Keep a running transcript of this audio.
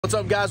What's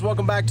up, guys?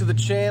 Welcome back to the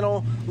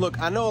channel. Look,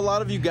 I know a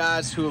lot of you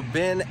guys who have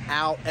been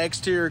out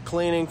exterior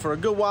cleaning for a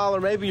good while, or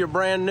maybe you're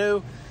brand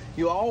new,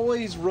 you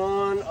always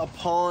run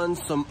upon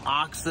some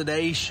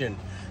oxidation.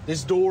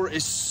 This door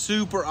is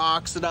super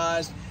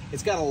oxidized.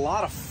 It's got a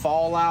lot of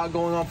fallout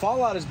going on.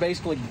 Fallout is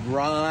basically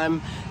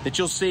grime that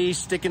you'll see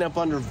sticking up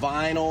under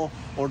vinyl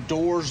or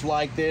doors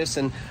like this.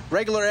 And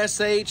regular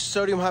SH,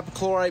 sodium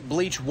hypochlorite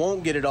bleach,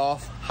 won't get it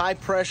off. High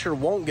pressure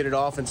won't get it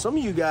off. And some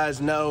of you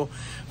guys know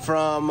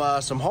from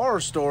some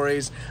horror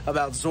stories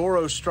about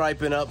Zorro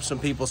striping up some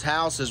people's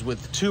houses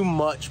with too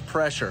much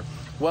pressure.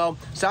 Well,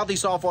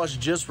 Southeast Soft Wash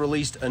just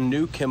released a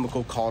new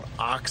chemical called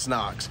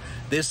Oxnox.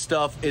 This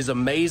stuff is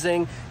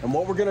amazing, and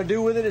what we're gonna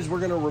do with it is we're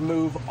gonna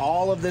remove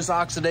all of this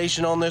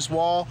oxidation on this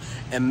wall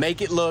and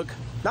make it look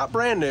not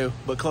brand new,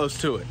 but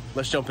close to it.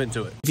 Let's jump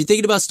into it. If you're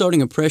thinking about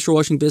starting a pressure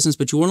washing business,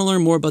 but you want to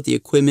learn more about the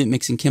equipment,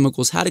 mixing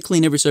chemicals, how to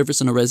clean every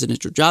surface on a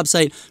residential job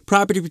site,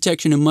 property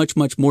protection, and much,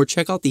 much more,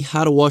 check out the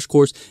How to Wash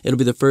course. It'll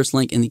be the first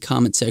link in the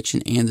comment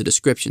section and the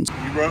descriptions.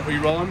 Are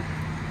you rolling?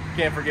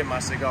 Can't forget my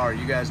cigar.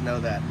 You guys know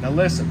that. Now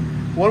listen,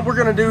 what we're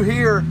gonna do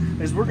here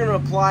is we're gonna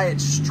apply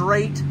it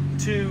straight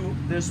to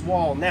this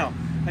wall. Now,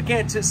 I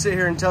can't just sit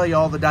here and tell you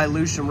all the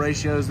dilution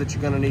ratios that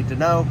you're gonna need to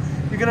know.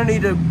 You're gonna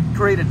need to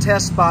create a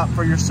test spot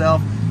for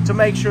yourself to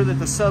make sure that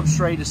the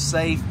substrate is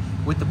safe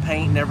with the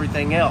paint and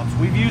everything else.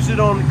 We've used it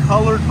on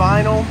colored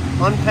vinyl,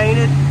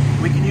 unpainted.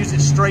 We can use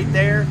it straight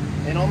there.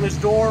 And on this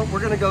door,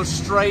 we're gonna go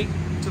straight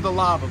to the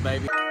lava,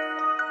 baby.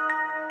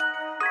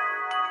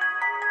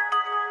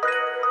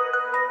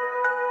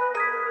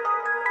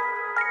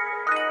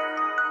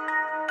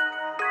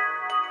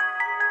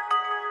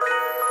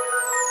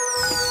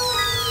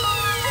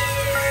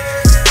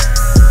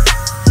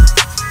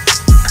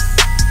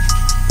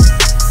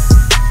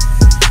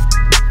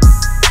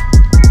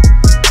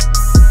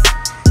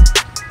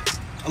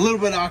 A little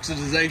bit of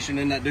oxidization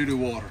in that doo-doo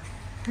water.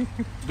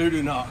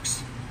 Doo-doo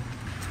knocks.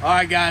 All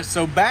right, guys,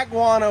 so back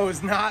guano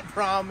is not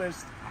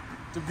promised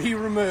to be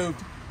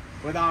removed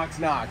with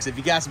Oxnox. If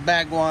you got some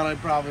back guano, you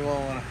probably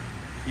won't want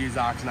to use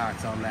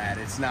Oxnox on that.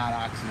 It's not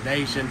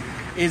oxidation,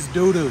 it's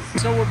doo-doo.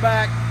 So we're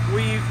back.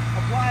 We've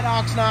applied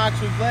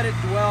Oxnox. We've let it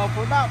dwell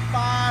for about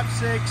 5,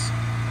 6.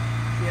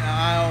 You know,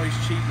 I always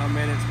cheat my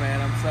minutes, man.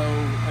 I'm so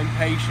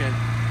impatient.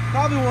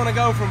 Probably want to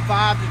go from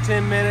 5 to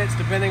 10 minutes,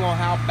 depending on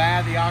how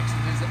bad the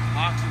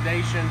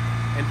oxidation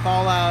and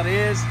fallout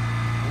is.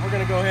 And we're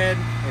going to go ahead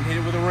and hit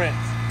it with a rinse.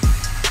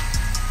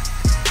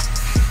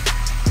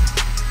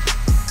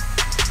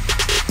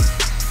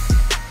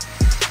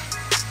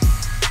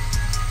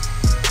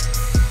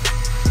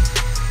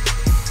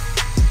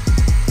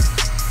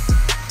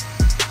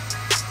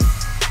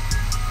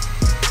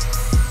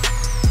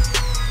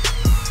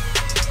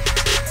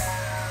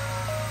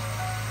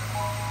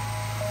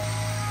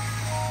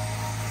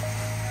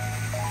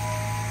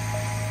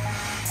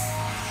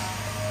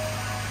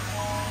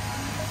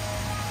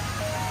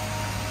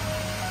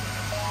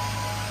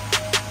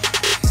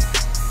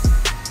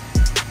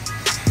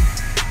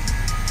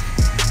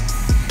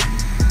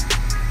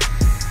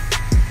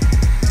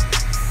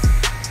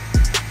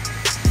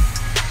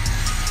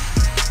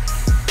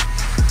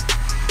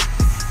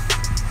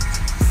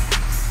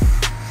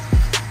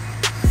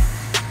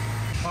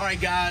 All right,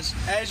 guys,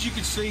 as you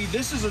can see,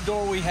 this is a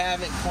door we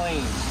haven't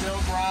cleaned.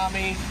 Still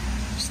grimy,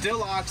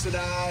 still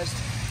oxidized.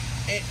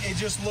 It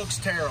just looks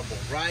terrible,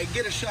 right?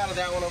 Get a shot of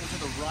that one over to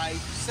the right.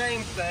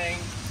 Same thing,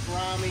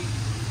 grimy,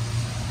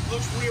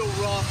 looks real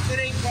rough. It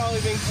ain't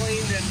probably been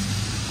cleaned in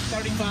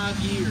 35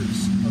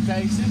 years,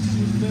 okay, since it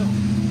was built.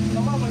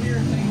 Come over here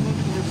and take a look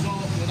at the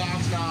result with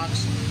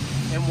Oxnox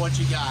and what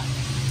you got.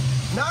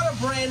 Not a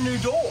brand new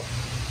door,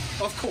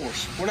 of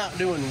course. We're not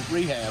doing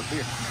rehab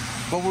here,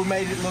 but we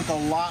made it look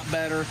a lot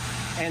better.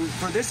 And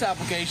for this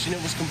application,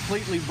 it was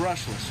completely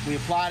brushless. We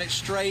applied it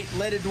straight,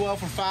 let it dwell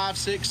for 5,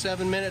 6,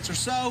 7 minutes or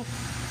so,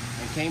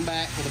 and came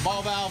back with a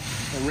ball valve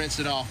and rinsed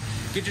it off.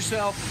 Get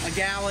yourself a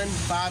gallon,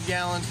 5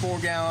 gallons, 4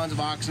 gallons of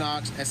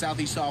Oxnox at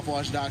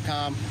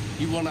southeastsoftwash.com.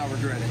 You will not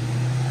regret it.